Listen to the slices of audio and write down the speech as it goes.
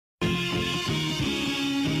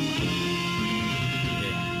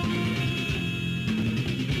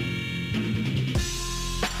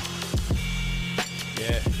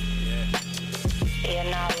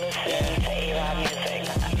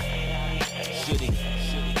Shitty.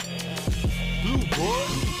 Blue boy.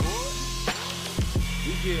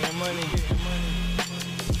 We getting money.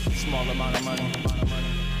 Small amount of money.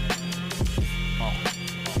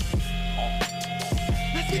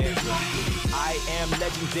 Yeah. I am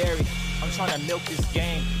legendary. I'm trying to milk this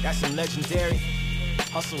game. That's some legendary.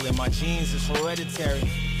 Hustle in my genes is hereditary.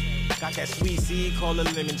 Got that sweet seed called a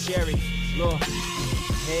lemon cherry. Look,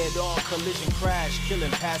 head on collision crash, killing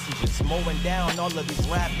passengers, mowing down all of these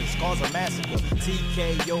rappers, cause a massacre.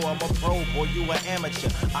 TKO, I'm a pro, boy, you an amateur.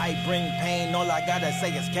 I bring pain, all I gotta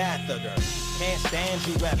say is catheter. Can't stand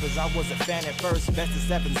you rappers, I was a fan at first. Best of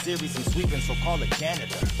 7 series and sweeping, so call a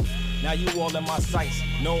janitor. Now you all in my sights,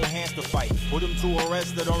 no hands to fight. Put them to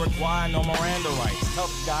arrest that don't require no Miranda rights. Tough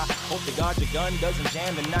guy, hope to God your gun doesn't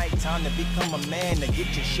jam tonight. Time to become a man to get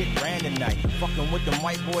your shit ran tonight. Fucking with them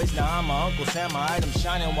white boys, now I'm my Uncle Sam. My item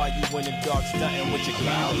shining while you in the dark stunting with your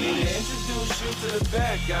Allow me to introduce you to the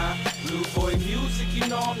bad guy. Blue boy music, you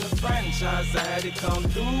know I'm the franchise. I had to come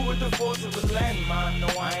through with the force of a landmine. No,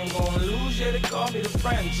 I ain't gonna lose, yeah, they call me the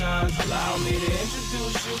franchise. Allow me to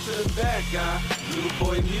introduce you to the bad guy. Blue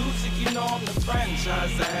boy music, you know I'm the franchise.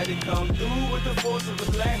 I had to come through with the force of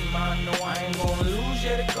a landmine. No, I ain't gonna lose,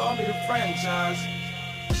 yeah, they call me the franchise.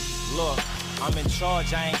 Look, I'm in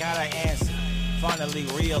charge, I ain't gotta answer. Finally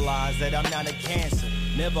realize that I'm not a cancer.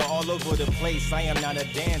 Never all over the place, I am not a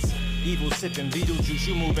dancer. Evil sipping Beetlejuice,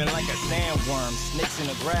 you moving like a sandworm. Snakes in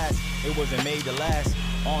the grass, it wasn't made to last.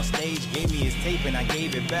 On stage, gave me his tape and I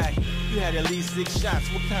gave it back. You had at least 6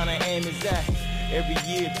 shots, what kind of aim is that? Every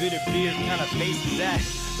year, bitter beer, kind of face is that?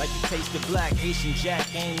 Like you taste the black, Haitian Jack,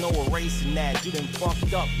 ain't no erasing that. You done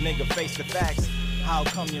fucked up, nigga, face the facts. How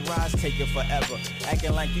come your rise take it forever?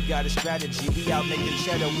 Acting like you got a strategy. We out making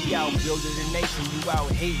cheddar, we out building the nation. You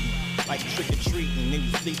out hating, like trick-or-treating,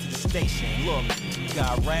 niggas flee to the station. Look, you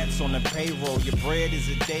got rats on the payroll. Your bread is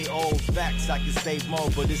a day old. Facts, I can say more,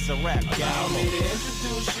 but it's a rap. Allow me to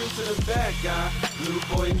introduce you to the bad guy. Blue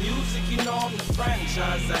boy music, you know I'm the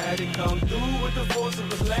franchise. I had to come through with the force of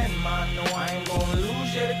a landmine. No, I ain't gonna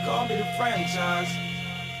lose, yeah, they call me the franchise.